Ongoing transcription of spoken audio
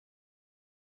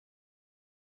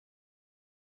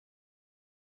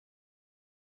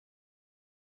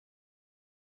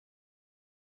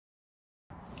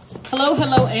Hello,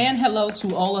 hello, and hello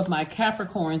to all of my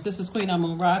Capricorns. This is Queen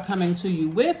Amun Ra coming to you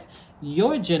with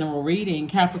your general reading.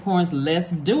 Capricorns,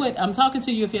 let's do it. I'm talking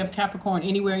to you if you have Capricorn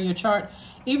anywhere in your chart.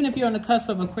 Even if you're on the cusp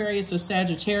of Aquarius or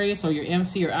Sagittarius, or your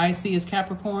MC or IC is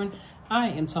Capricorn, I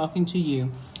am talking to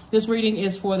you. This reading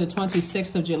is for the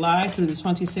 26th of July through the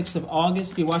 26th of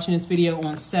August. If you're watching this video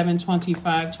on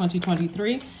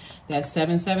 7/25/2023, that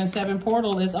 777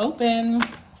 portal is open.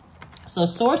 So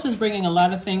Source is bringing a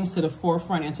lot of things to the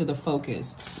forefront and to the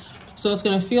focus. So it's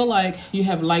going to feel like you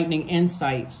have lightning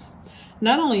insights.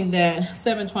 Not only that,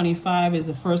 725 is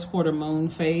the first quarter moon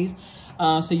phase.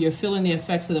 So you're feeling the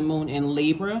effects of the moon in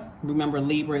Libra. Remember,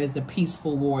 Libra is the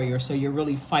peaceful warrior. So you're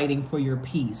really fighting for your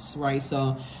peace, right?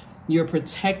 So you're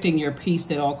protecting your peace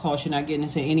at all costs. You're not getting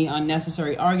into any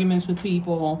unnecessary arguments with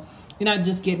people. You're not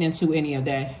just getting into any of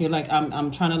that. You're like,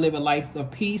 I'm trying to live a life of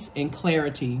peace and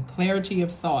clarity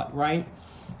of thought, right?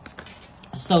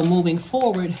 So moving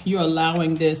forward, you're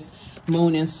allowing this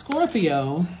moon in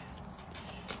Scorpio,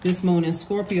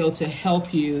 to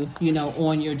help you,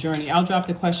 on your journey. I'll drop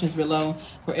the questions below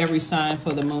for every sign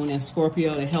for the moon in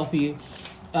Scorpio to help you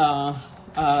try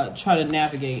to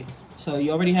navigate. So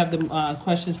you already have the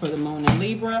questions for the moon in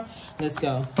Libra. Let's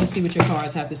go. Let's see what your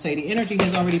cards have to say. The energy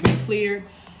has already been cleared.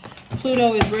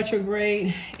 Pluto is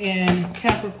retrograde in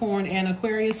Capricorn and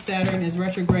Aquarius. Saturn is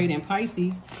retrograde in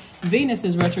Pisces. Venus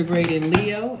is retrograde in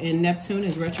Leo, and Neptune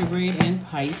is retrograde in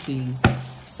Pisces.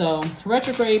 So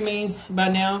retrograde means by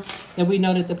now that we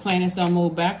know that the planets don't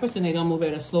move backwards and they don't move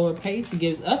at a slower pace. It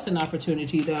gives us an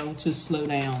opportunity, though, to slow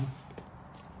down.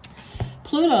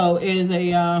 Pluto is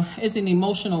an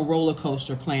emotional roller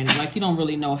coaster planet. Like, you don't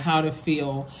really know how to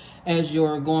feel as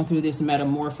you're going through this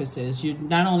metamorphosis. You're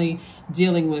not only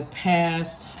dealing with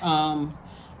past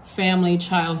family,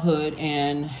 childhood,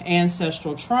 and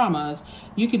ancestral traumas,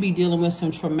 you could be dealing with some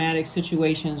traumatic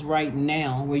situations right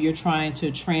now where you're trying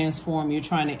to transform, you're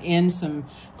trying to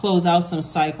close out some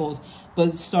cycles,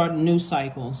 but start new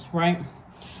cycles, right?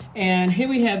 And here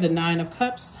we have the Nine of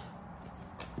Cups.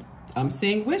 I'm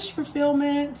seeing wish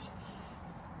fulfillment.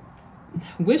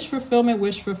 Wish fulfillment,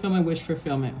 wish fulfillment, wish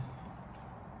fulfillment.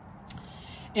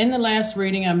 In the last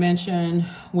reading, I mentioned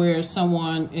where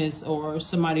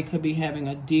somebody could be having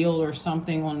a deal or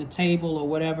something on the table or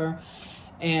whatever,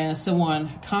 and someone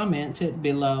commented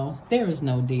below, there is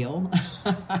no deal.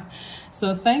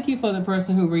 So thank you for the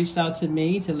person who reached out to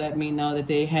me to let me know that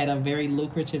they had a very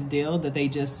lucrative deal that they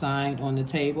just signed on the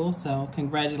table. So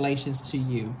congratulations to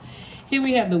you. Here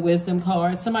we have the wisdom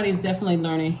card. Somebody's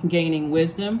definitely gaining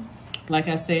wisdom. Like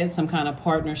I said, some kind of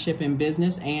partnership in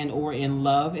business and or in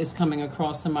love is coming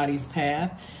across somebody's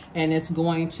path. And it's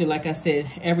going to, like I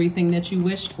said, everything that you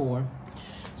wished for.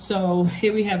 So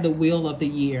here we have the wheel of the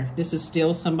year. This is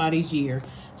still somebody's year.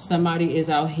 Somebody is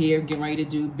out here getting ready to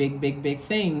do big, big, big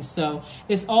things. So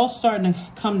it's all starting to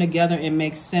come together and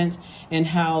make sense in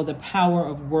how the power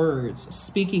of words,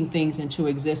 speaking things into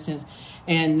existence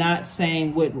and not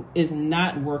saying what is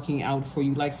not working out for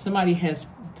you. Like somebody has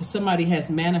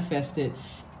manifested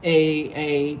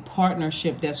a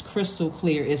partnership that's crystal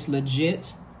clear. It's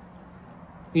legit,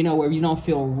 where you don't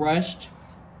feel rushed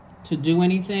to do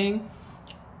anything.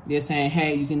 They're saying,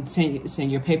 hey, you can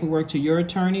send your paperwork to your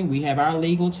attorney. We have our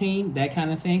legal team, that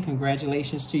kind of thing.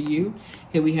 Congratulations to you.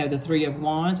 Here we have the Three of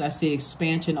Wands. I see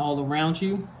expansion all around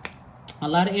you. A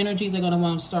lot of energies are going to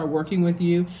want to start working with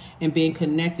you and being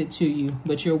connected to you,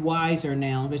 but you're wiser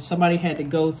now. But somebody had to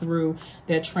go through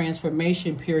that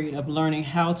transformation period of learning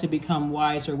how to become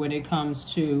wiser when it comes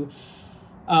to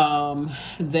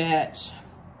that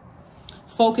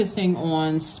focusing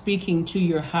on speaking to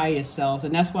your highest selves.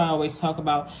 And that's why I always talk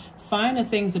about find the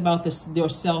things about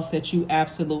yourself that you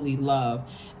absolutely love.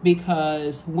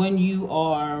 Because when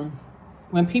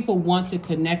people want to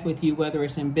connect with you, whether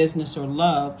it's in business or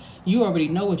love, you already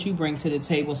know what you bring to the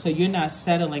table. So you're not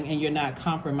settling and you're not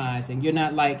compromising. You're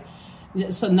not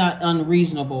not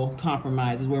unreasonable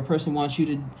compromises where a person wants you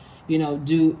to,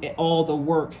 do all the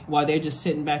work while they're just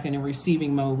sitting back in a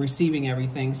receiving mode, receiving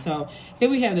everything. So here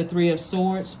we have the Three of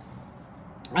Swords.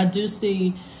 I do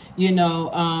see,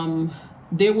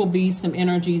 there will be some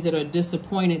energies that are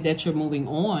disappointed that you're moving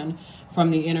on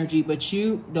from the energy, but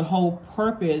the whole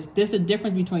purpose, there's a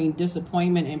difference between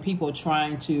disappointment and people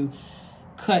trying to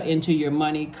cut into your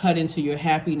money, cut into your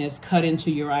happiness, cut into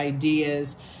your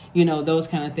ideas, those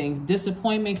kind of things.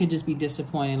 Disappointment can just be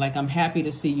disappointing. Like, I'm happy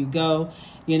to see you go,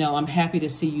 I'm happy to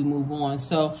see you move on.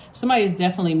 So somebody is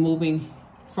definitely moving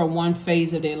from one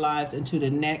phase of their lives into the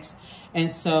next.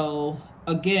 And so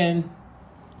again,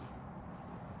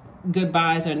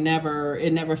 goodbyes are never,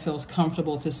 it never feels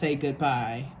comfortable to say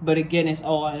goodbye. But again, it's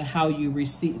all on how you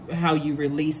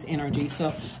release energy.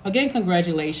 So again,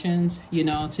 congratulations, you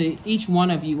know, to each one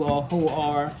of you all who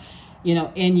are, you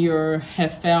know,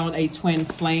 have found a twin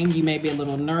flame. You may be a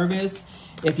little nervous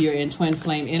if you're in twin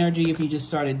flame energy, if you just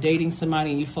started dating somebody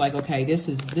and you feel like, okay, this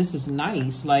is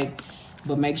nice, like,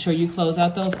 but make sure you close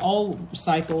out those old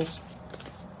cycles,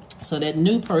 so that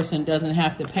new person doesn't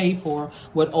have to pay for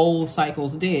what old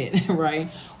cycles did,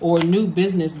 right? Or new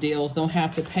business deals don't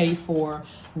have to pay for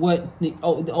what the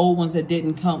old ones that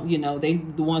didn't come, you know, the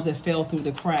ones that fell through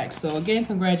the cracks. So again,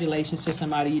 congratulations to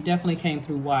somebody. You definitely came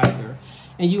through wiser.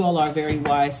 And you all are a very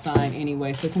wise sign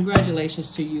anyway. So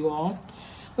congratulations to you all.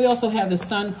 We also have the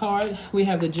Sun card. We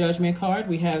have the Judgment card.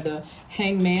 We have the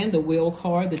Hangman, the Wheel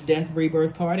card, the Death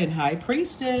Rebirth card, and High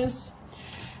Priestess.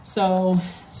 So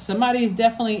somebody is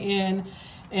definitely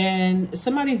and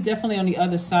somebody's definitely on the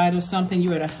other side of something.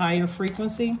 You're at a higher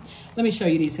frequency. Let me show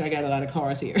you these. I got a lot of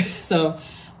cards here. So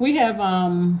we have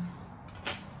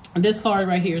this card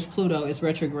right here is Pluto. It's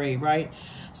retrograde, right?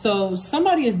 So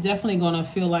somebody is definitely going to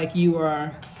feel like you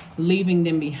are leaving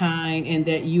them behind and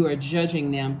that you are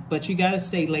judging them, but you got to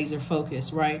stay laser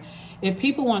focused, right? If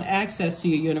people want access to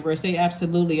your universe, they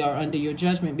absolutely are under your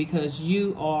judgment, because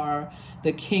you are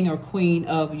the king or queen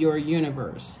of your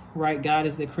universe, right? God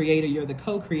is the creator. You're the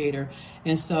co-creator.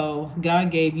 And so God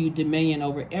gave you dominion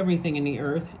over everything in the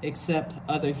earth except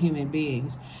other human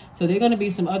beings. So there are going to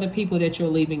be some other people that you're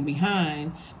leaving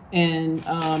behind. And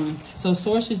so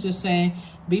Source is just saying,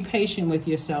 be patient with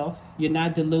yourself. You're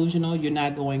not delusional. You're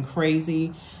not going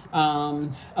crazy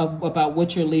about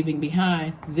what you're leaving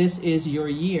behind. This is your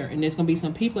year. And there's going to be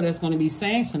some people that's going to be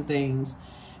saying some things,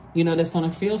 you know, that's going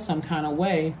to feel some kind of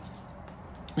way.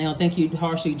 I don't think you're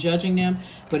harshly judging them,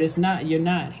 but it's not, you're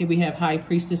not. Here we have High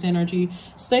Priestess energy.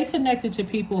 Stay connected to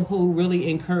people who really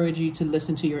encourage you to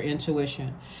listen to your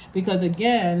intuition. Because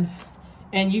again,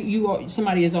 and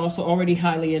somebody is also already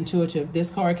highly intuitive. This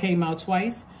card came out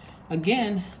twice.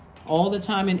 Again, all the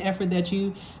time and effort that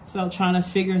you felt trying to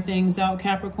figure things out,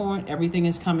 Capricorn, everything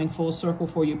is coming full circle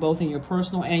for you, both in your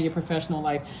personal and your professional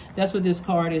life. That's what this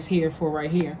card is here for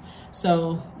right here.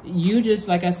 So you just,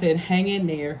 like I said, hang in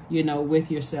there, you know,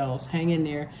 with yourselves. Hang in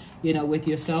there, you know, with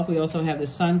yourself. We also have the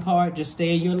Sun card. Just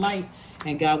stay in your light,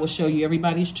 and God will show you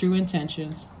everybody's true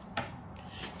intentions.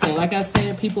 So like I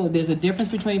said, people, there's a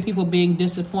difference between people being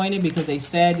disappointed because they're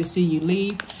sad to see you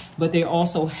leave, but they're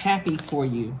also happy for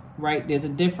you, right? There's a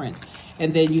difference.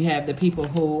 And then you have the people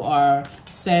who are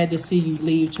sad to see you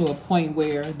leave to a point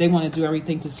where they want to do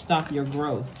everything to stop your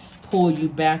growth, pull you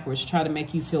backwards, try to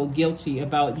make you feel guilty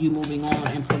about you moving on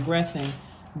and progressing.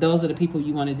 Those are the people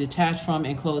you want to detach from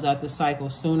and close out the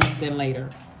cycle sooner than later.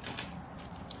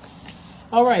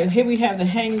 All right, here we have the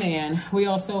Hangman. We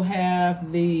also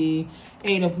have the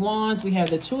Eight of Wands. We have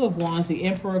the Two of Wands, the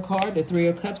Emperor card, the Three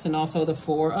of Cups, and also the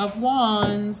Four of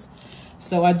Wands.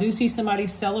 So I do see somebody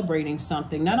celebrating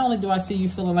something. Not only do I see you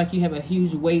feeling like you have a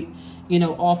huge weight, you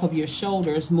know, off of your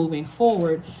shoulders moving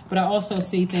forward, but I also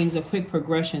see things, a quick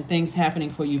progression, things happening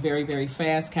for you very, very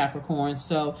fast, Capricorn.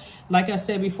 So like I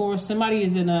said before, somebody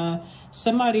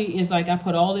is like, I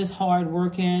put all this hard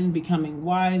work in, becoming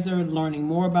wiser, learning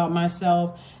more about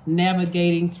myself,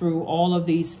 navigating through all of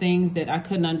these things that I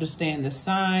couldn't understand the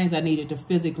signs. I needed to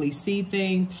physically see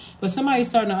things, but somebody's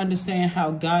starting to understand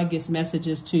how God gets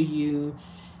messages to you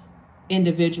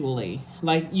individually.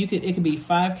 Like it could be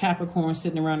 5 Capricorns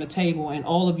sitting around the table and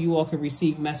all of you all could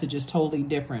receive messages totally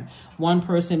different. One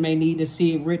person may need to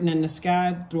see it written in the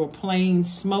sky through a plane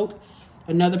smoke.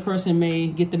 Another person may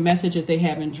get the message that they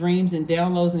have in dreams and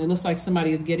downloads, and it looks like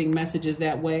somebody is getting messages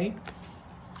that way.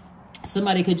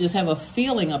 Somebody could just have a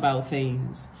feeling about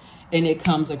things and it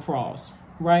comes across,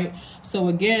 right? So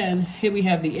again, here we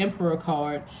have the Emperor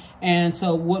card. And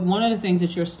so one of the things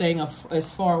that you're staying as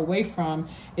far away from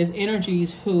is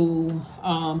energies who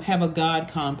have a God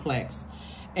complex.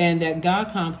 And that God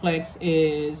complex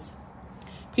is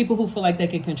people who feel like they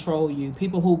can control you,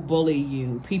 people who bully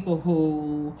you, people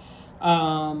who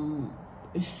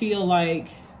feel like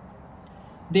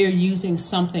they're using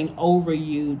something over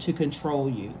you to control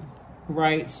you,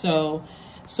 right? So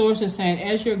Source is saying,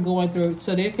 as you're going through,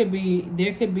 so there could be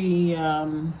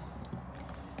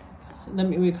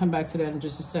we'll come back to that in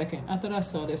just a second. I thought I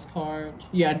saw this card.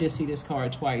 Yeah, I did see this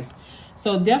card twice.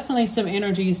 So definitely some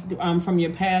energies from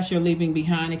your past you're leaving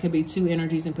behind. It could be 2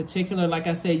 energies in particular. Like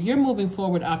I said, you're moving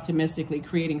forward optimistically,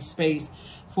 creating space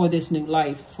for this new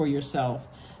life for yourself,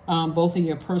 both in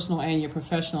your personal and your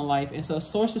professional life. And so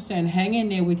Source is saying, hang in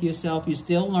there with yourself. You're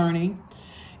still learning.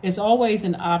 it's always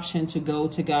an option to go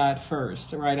to God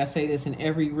first, right? I say this in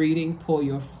every reading. Pull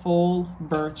your full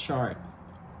birth chart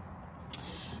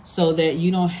so that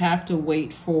you don't have to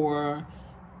wait for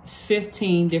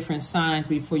 15 different signs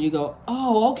before you go,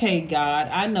 oh, okay, God,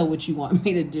 I know what you want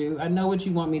me to do. I know what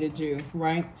you want me to do,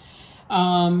 right?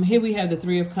 Here we have the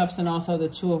Three of Cups and also the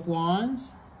Two of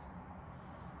Wands.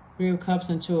 Three of Cups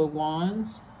and Two of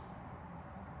Wands.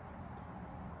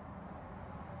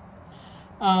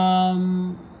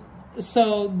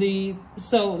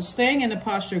 So staying in the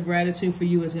posture of gratitude for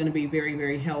you is going to be very,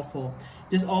 very helpful.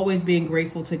 Just always being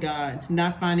grateful to God,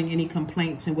 not finding any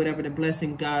complaints in whatever the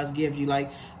blessing God gives you. Like,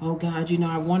 oh God, you know,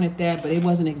 I wanted that, but it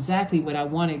wasn't exactly what I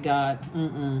wanted, God.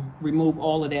 Remove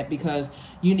all of that, because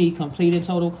you need complete and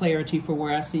total clarity for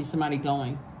where I see somebody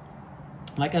going.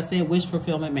 Like I said, wish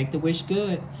fulfillment, make the wish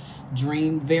good.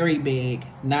 Dream very big,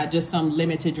 not just some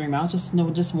limited dream. I'll just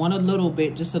want a little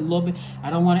bit, just a little bit. I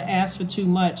don't want to ask for too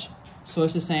much.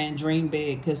 Source is saying dream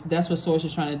big, because that's what Source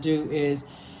is trying to do, is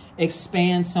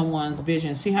expand someone's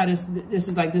vision. See how this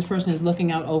is like, this person is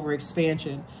looking out over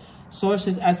expansion.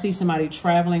 Sources, I see somebody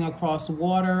traveling across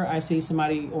water. I see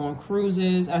somebody on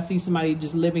cruises. I see somebody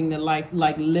just living the life,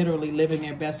 like literally living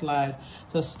their best lives.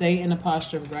 So stay in a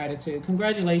posture of gratitude.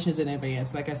 Congratulations in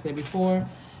advance, like I said before.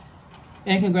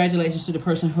 And congratulations to the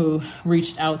person who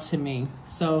reached out to me.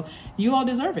 So you all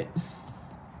deserve it.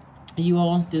 You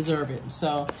all deserve it.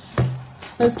 So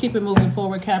let's keep it moving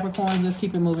forward, Capricorns. Let's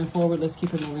keep it moving forward. Let's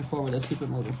keep it moving forward. Let's keep it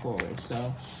moving forward.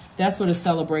 So that's what a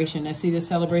celebration. Let's see, the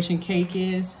celebration cake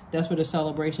is. That's what a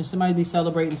celebration. Somebody be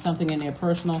celebrating something in their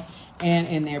personal and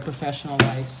in their professional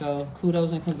life. So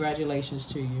kudos and congratulations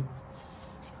to you.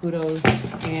 Kudos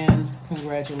and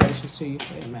congratulations to you.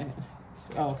 Wait a minute.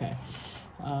 Oh, okay.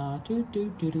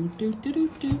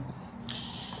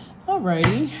 Alrighty.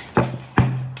 Alrighty.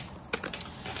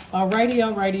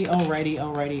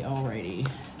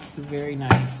 This is very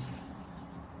nice.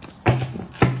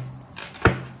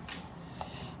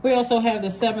 We also have the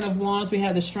Seven of Wands. We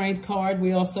have the Strength card.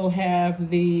 We also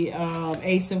have the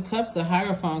Ace of Cups, the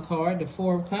Hierophant card, the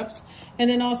Four of Cups,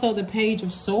 and then also the Page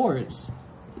of Swords.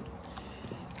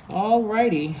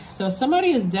 Alrighty. So somebody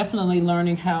is definitely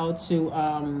learning how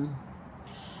to...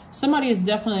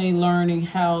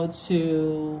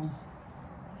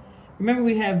 remember,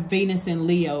 we have Venus and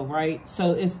Leo, right?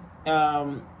 So it's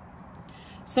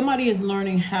somebody is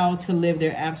learning how to live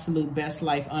their absolute best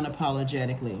life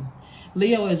unapologetically.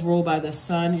 Leo is ruled by the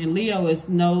sun, and Leo is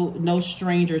no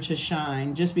stranger to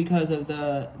shine, just because of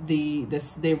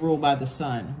they're ruled by the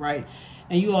sun, right?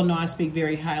 And you all know I speak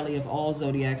very highly of all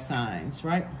zodiac signs,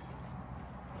 right?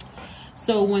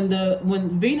 So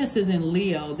when Venus is in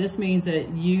Leo, this means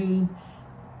that you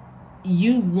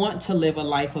want to live a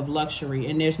life of luxury,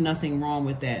 and there's nothing wrong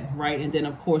with that, right? And then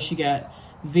of course you got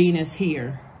Venus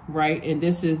here, right? And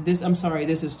this is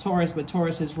Taurus, but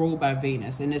Taurus is ruled by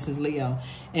Venus, and this is Leo,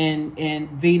 and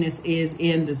Venus is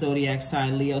in the zodiac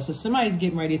sign Leo. So somebody's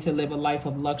getting ready to live a life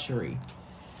of luxury,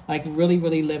 like really,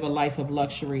 really live a life of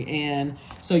luxury. And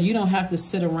so you don't have to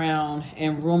sit around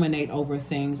and ruminate over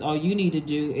things. All you need to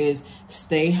do is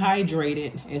stay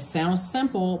hydrated. It sounds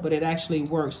simple, but it actually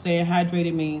works. Staying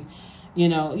hydrated means, you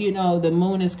know, the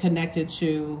moon is connected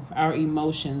to our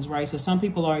emotions, right? So some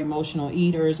people are emotional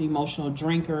eaters, emotional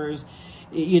drinkers.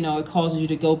 You know, it causes you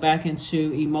to go back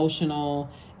into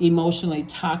emotionally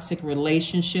toxic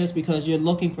relationships because you're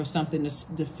looking for something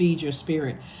to feed your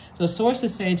spirit. So Source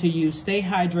is saying to you, stay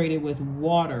hydrated with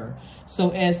water. So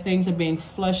as things are being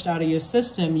flushed out of your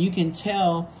system, you can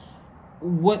tell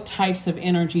what types of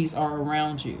energies are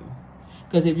around you.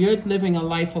 Because if you're living a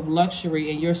life of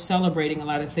luxury and you're celebrating a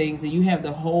lot of things and you have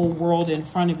the whole world in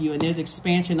front of you and there's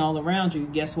expansion all around you,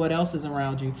 guess what else is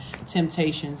around you?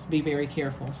 Temptations. Be very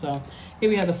careful. So here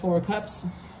we have the Four of Cups.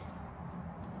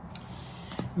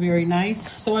 Very nice.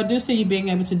 So I do see you being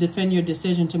able to defend your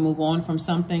decision to move on from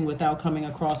something without coming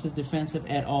across as defensive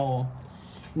at all.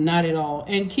 Not at all.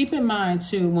 And keep in mind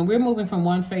too, when we're moving from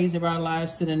one phase of our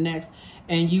lives to the next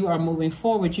and you are moving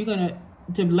forward, you're going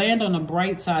to land on the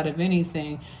bright side of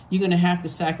anything, you're going to have to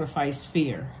sacrifice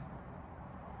fear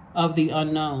of the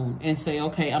unknown and say,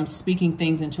 okay, I'm speaking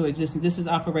things into existence. This is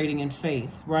operating in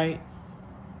faith, right?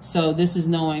 So this is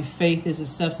knowing faith is a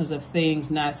substance of things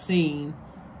not seen,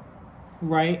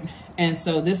 right? And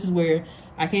so this is where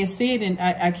I can't see it, and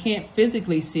I can't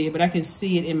physically see it, but I can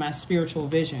see it in my spiritual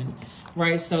vision,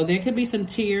 right? So there could be some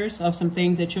tears of some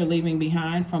things that you're leaving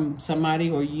behind from somebody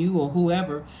or you or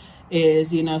whoever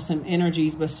is, you know, some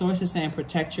energies, but Source is saying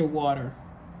protect your water,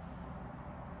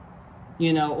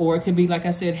 you know, or it could be, like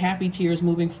I said, happy tears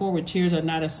moving forward. Tears are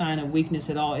not a sign of weakness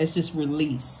at all. It's just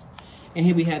release. And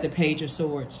here we have the Page of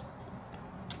Swords.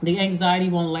 The anxiety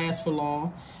won't last for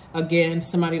long. Again,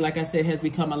 somebody, like I said, has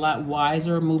become a lot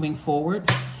wiser moving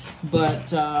forward. But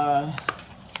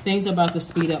things are about to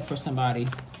speed up for somebody.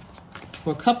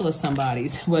 For a couple of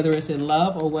somebodies, whether it's in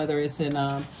love or whether it's in,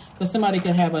 because somebody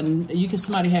could have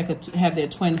somebody could have their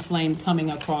twin flame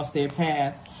coming across their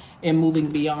path and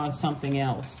moving beyond something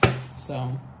else.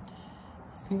 So,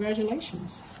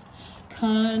 congratulations.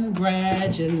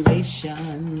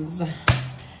 Congratulations.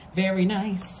 Very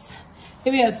nice.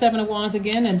 Here we have 7 of Wands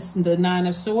again, and the 9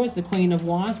 of Swords, the Queen of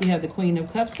Wands. We have the Queen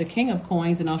of Cups, the King of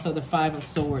Coins, and also the 5 of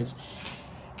Swords.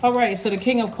 All right, so the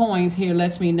King of Coins here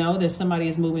lets me know that somebody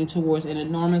is moving towards an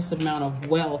enormous amount of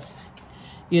wealth,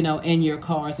 you know, in your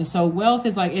cards. And so wealth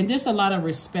is like, and there's a lot of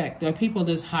respect. There are people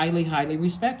that highly, highly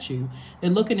respect you. They're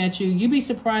looking at you. You'd be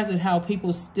surprised at how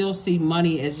people still see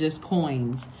money as just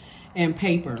coins and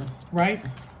paper, right?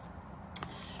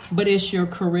 But it's your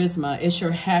charisma, it's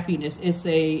your happiness, it's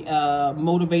a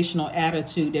motivational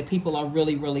attitude that people are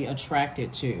really, really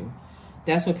attracted to.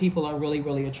 That's what people are really,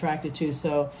 really attracted to.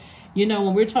 So, you know,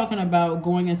 when we're talking about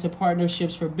going into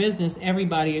partnerships for business,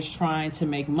 everybody is trying to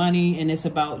make money, and it's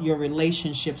about your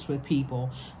relationships with people.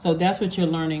 So that's what you're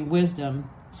learning, wisdom.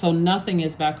 So nothing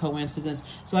is by coincidence.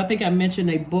 So I think I mentioned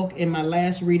a book in my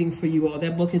last reading for you all.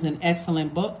 That book is an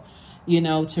excellent book, you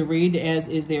know, to read, as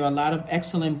is there a lot of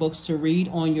excellent books to read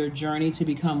on your journey to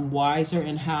become wiser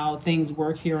and how things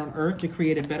work here on earth to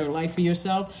create a better life for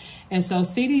yourself. And so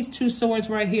see these 2 swords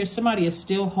right here. Somebody is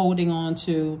still holding on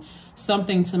to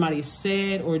something somebody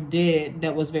said or did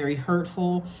that was very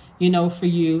hurtful, you know, for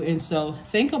you. And so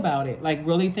think about it, like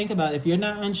really think about it. If you're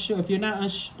not unsure, if you're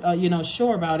not, you know,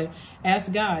 sure about it,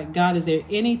 ask God. God, is there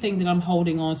anything that I'm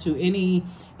holding on to, any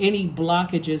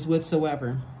blockages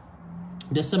whatsoever?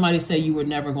 Does somebody say you were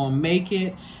never going to make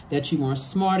it, that you weren't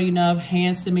smart enough,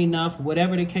 handsome enough,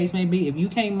 whatever the case may be? If you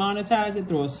can't monetize it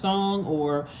through a song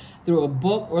or through a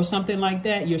book or something like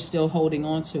that, you're still holding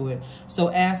on to it.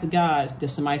 So ask God,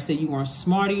 does somebody say you weren't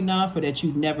smart enough or that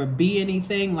you'd never be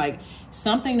anything? Like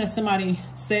something that somebody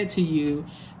said to you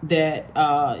that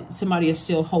somebody is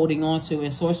still holding on to,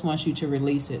 and Source wants you to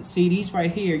release it. See, these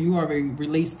right here, you already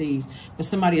released these, but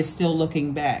somebody is still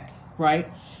looking back,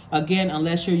 right? Again,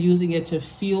 unless you're using it to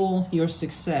fuel your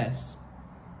success.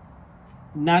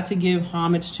 Not to give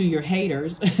homage to your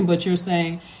haters, but you're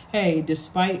saying, hey,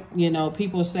 despite, you know,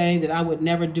 people saying that I would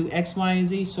never do X, Y, and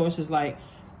Z, Source is like,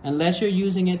 unless you're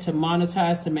using it to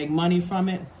monetize, to make money from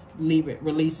it, leave it,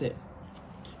 release it,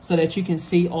 so that you can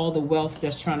see all the wealth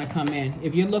that's trying to come in.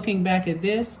 If you're looking back at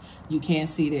this, you can't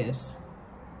see this.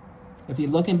 If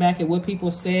you're looking back at what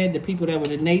people said, the people that were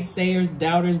the naysayers,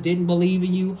 doubters, didn't believe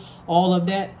in you, all of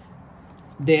that,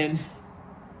 then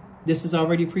this is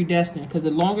already predestined. Because the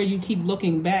longer you keep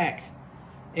looking back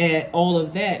at all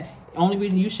of that, the only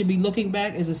reason you should be looking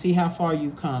back is to see how far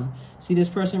you've come. See this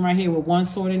person right here with 1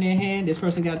 sword in their hand? This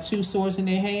person got 2 swords in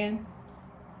their hand.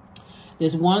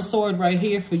 This 1 sword right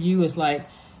here for you is like,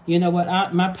 you know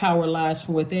what, my power lies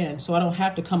from within. So I don't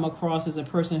have to come across as a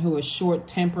person who is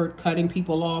short-tempered, cutting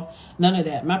people off. None of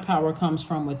that. My power comes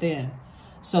from within.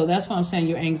 So that's why I'm saying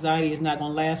your anxiety is not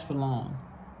going to last for long.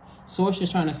 Source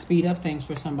is trying to speed up things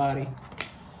for somebody.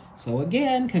 So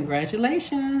again,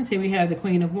 congratulations. Here we have the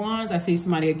Queen of Wands. I see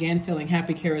somebody again feeling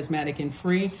happy, charismatic, and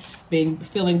free,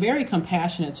 feeling very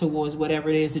compassionate towards whatever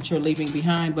it is that you're leaving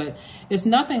behind. But it's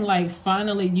nothing like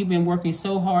finally you've been working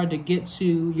so hard to get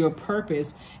to your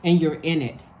purpose and you're in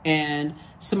it. And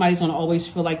somebody's going to always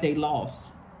feel like they lost,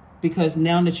 because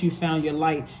now that you found your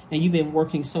light and you've been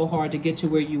working so hard to get to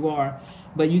where you are.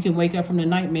 But you can wake up from the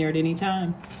nightmare at any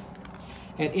time.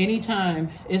 At any time.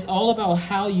 It's all about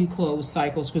how you close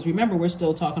cycles, because remember, we're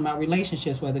still talking about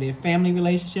relationships, whether they're family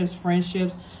relationships,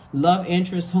 friendships, love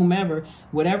interest, whomever.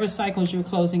 Whatever cycles you're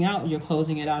closing out, you're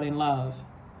closing it out in love.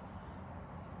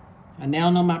 I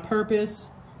now know my purpose.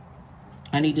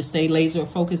 I need to stay laser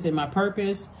focused in my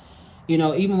purpose. You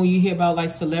know, even when you hear about like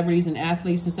celebrities and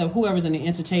athletes and stuff, whoever's in the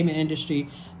entertainment industry,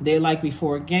 they're like,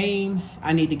 before a game,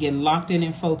 I need to get locked in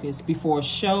and focused. Before a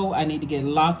show, I need to get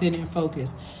locked in and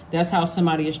focused. That's how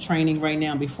somebody is training right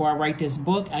now. Before I write this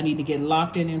book, I need to get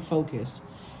locked in and focused.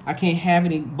 I can't have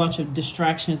any bunch of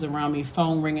distractions around me,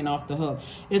 phone ringing off the hook.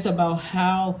 It's about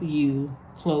how you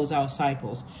close out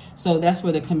cycles. So that's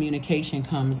where the communication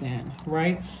comes in,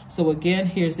 right? So again,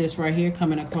 here's this right here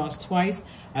coming across twice.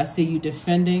 I see you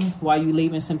defending while you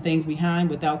leaving some things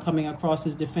behind without coming across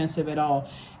as defensive at all.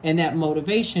 And that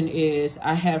motivation is,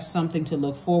 I have something to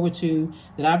look forward to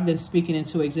that I've been speaking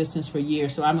into existence for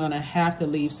years. So I'm going to have to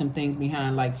leave some things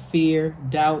behind, like fear,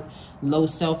 doubt, low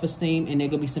self-esteem, and there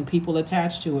going to be some people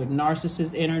attached to it.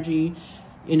 Narcissist energy,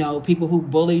 you know, people who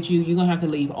bullied you. You're going to have to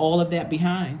leave all of that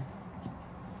behind.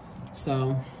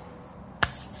 So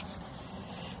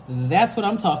that's what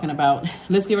I'm talking about.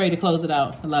 Let's get ready to close it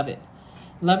out. I love it.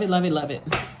 Love it, love it, love it.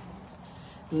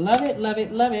 Love it, love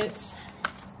it, love it.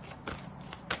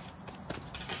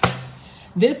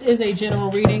 This is a general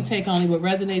reading. Take only what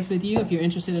resonates with you. If you're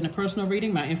interested in a personal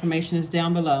reading, my information is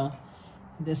down below.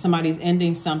 There's somebody's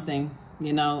ending something,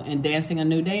 you know, and dancing a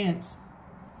new dance.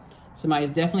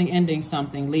 Somebody's definitely ending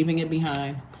something, leaving it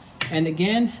behind. And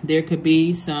again, there could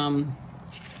be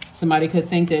somebody could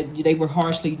think that they were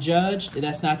harshly judged.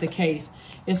 That's not the case.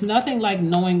 It's nothing like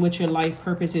knowing what your life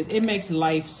purpose is. It makes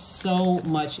life so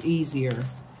much easier.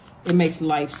 It makes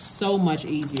life so much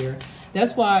easier.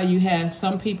 That's why you have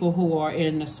some people who are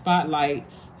in the spotlight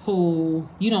who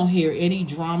you don't hear any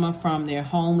drama from their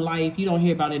home life. You don't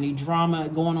hear about any drama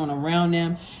going on around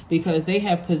them because they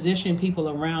have positioned people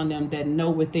around them that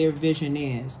know what their vision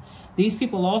is. These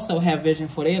people also have vision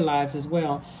for their lives as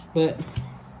well. But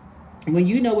when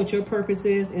you know what your purpose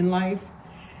is in life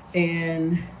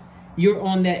and you're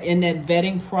on that, in that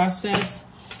vetting process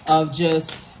of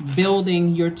just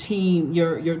building your team,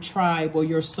 your tribe or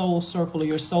your soul circle or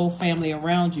your soul family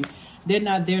around you, they're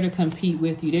not there to compete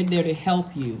with you. They're there to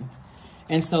help you.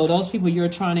 And so those people you're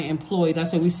trying to employ,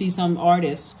 that's why we see some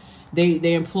artists, they're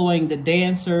employing the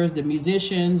dancers, the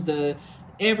musicians,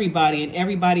 everybody, and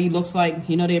everybody looks like,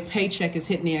 you know, their paycheck is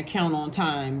hitting their account on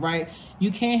time, right?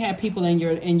 You can't have people in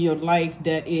your life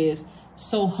that is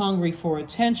so hungry for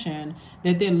attention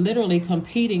that they're literally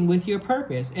competing with your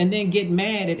purpose and then get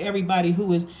mad at everybody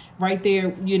who is right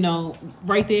there, you know,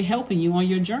 right there helping you on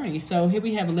your journey. So here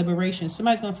we have a liberation.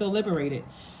 Somebody's going to feel liberated.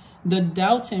 The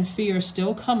doubts and fears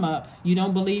still come up. You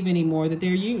don't believe anymore that they're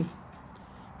you.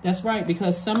 That's right,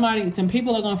 because some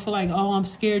people are going to feel like, oh, I'm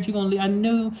scared you're going to leave. I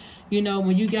knew, you know,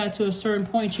 when you got to a certain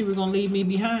point, you were going to leave me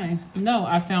behind. No,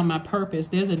 I found my purpose.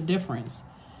 There's a difference.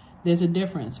 There's a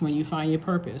difference when you find your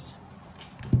purpose.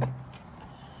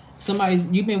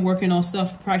 You've been working on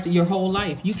stuff practically your whole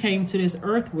life. You came to this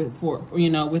earth with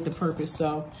the purpose.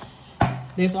 So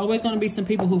there's always going to be some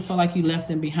people who feel like you left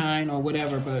them behind or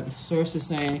whatever. But Source is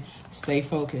saying, stay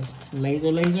focused.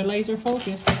 Laser, laser, laser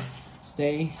focused.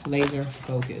 Stay laser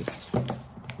focused.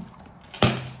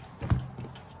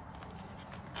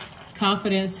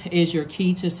 Confidence is your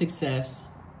key to success.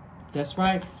 That's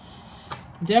right.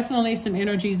 Definitely some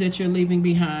energies that you're leaving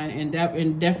behind,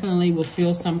 and definitely will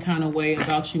feel some kind of way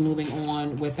about you moving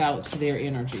on without their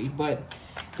energy. But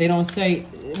they don't say,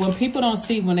 when people don't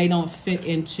see when they don't fit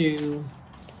into,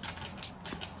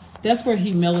 that's where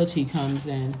humility comes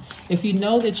in. If you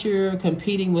know that you're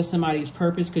competing with somebody's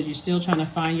purpose because you're still trying to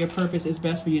find your purpose, it's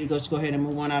best for you to just go ahead and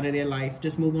move on out of their life.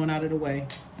 Just move on out of the way.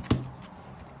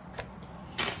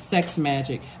 Sex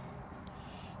magic.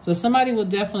 So somebody will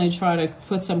definitely try to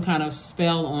put some kind of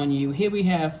spell on you. Here we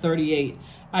have 38.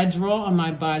 I draw on my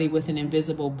body with an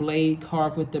invisible blade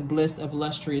carved with the bliss of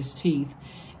lustrous teeth.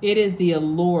 It is the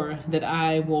allure that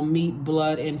I will meet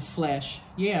blood and flesh.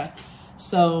 Yeah.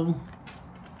 So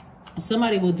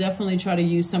somebody will definitely try to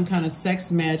use some kind of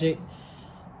sex magic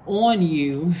on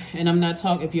you. And I'm not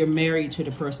talking, if you're married to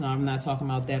the person, I'm not talking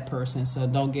about that person. So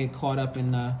don't get caught up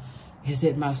in is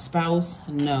it my spouse?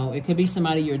 No, it could be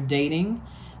somebody you're dating.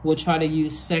 Will try to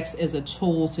use sex as a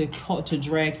tool to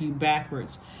drag you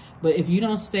backwards. But if you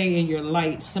don't stay in your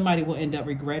light, somebody will end up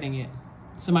regretting it.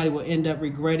 Somebody will end up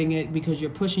regretting it because you're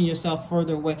pushing yourself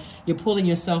further away. You're pulling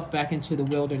yourself back into the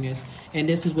wilderness. And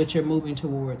this is what you're moving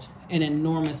towards, an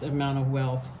enormous amount of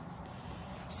wealth.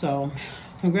 So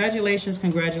congratulations,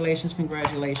 congratulations,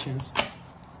 congratulations.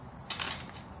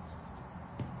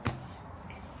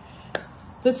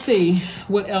 Let's see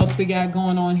what else we got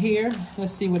going on here.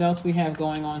 Let's see what else we have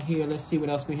going on here. Let's see what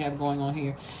else we have going on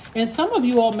here. And some of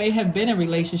you all may have been in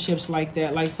relationships like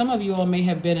that. Like some of you all may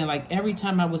have been in, like, every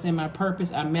time I was in my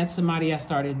purpose, I met somebody, I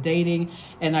started dating,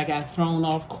 and I got thrown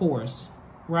off course,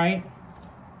 right?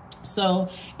 So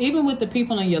even with the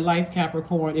people in your life,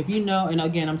 Capricorn, if you know, and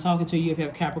again, I'm talking to you if you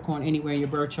have Capricorn anywhere in your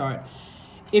birth chart.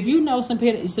 If you know some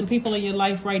people in your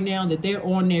life right now that they're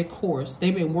on their course,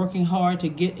 they've been working hard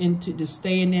to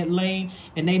stay in that lane,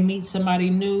 and they meet somebody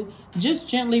new, just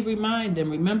gently remind them,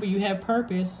 remember you have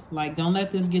purpose. Like, don't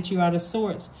let this get you out of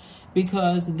sorts,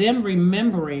 because them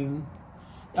remembering,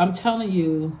 I'm telling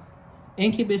you,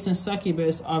 incubus and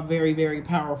succubus are very, very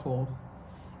powerful,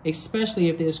 especially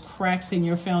if there's cracks in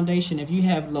your foundation. If you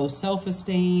have low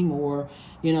self-esteem, or,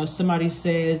 you know, somebody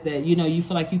says that, you know, you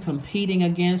feel like you're competing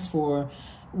against for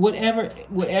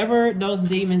whatever those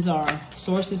demons are,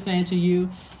 Source is saying to you,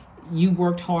 you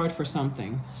worked hard for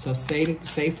something. So stay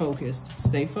focused.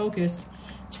 Stay focused.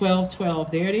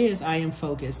 1212. There it is. I am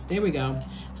focused. There we go.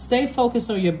 Stay focused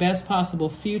on your best possible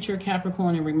future,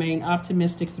 Capricorn, and remain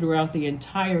optimistic throughout the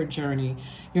entire journey.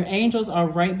 Your angels are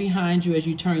right behind you as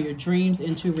you turn your dreams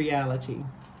into reality.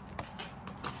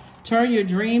 Turn your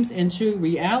dreams into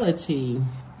reality.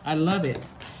 I love it.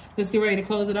 Let's get ready to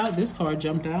close it out. This card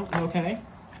jumped out. Okay.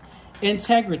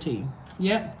 Integrity.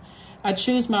 Yep. I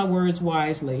choose my words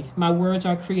wisely. My words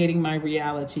are creating my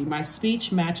reality. My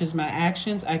speech matches my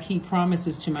actions. I keep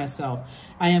promises to myself.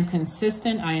 I am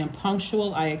consistent. I am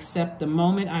punctual. I accept the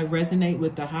moment. I resonate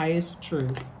with the highest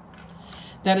truth.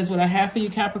 That is what I have for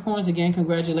you, Capricorns. Again,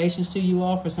 congratulations to you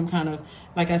all for some kind of,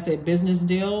 like I said, business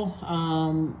deal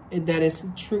that is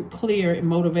true, clear, and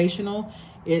motivational.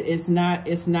 It's not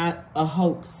a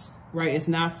hoax, right? It's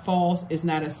not false. It's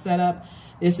not a setup.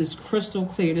 This is crystal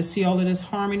clear. To see all of this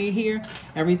harmony here,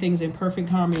 everything's in perfect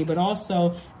harmony. But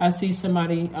also, I see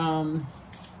somebody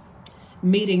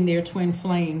meeting their twin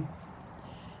flame.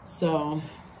 So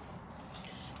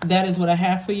that is what I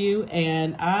have for you.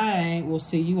 And I will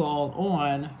see you all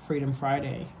on Freedom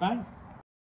Friday. Bye.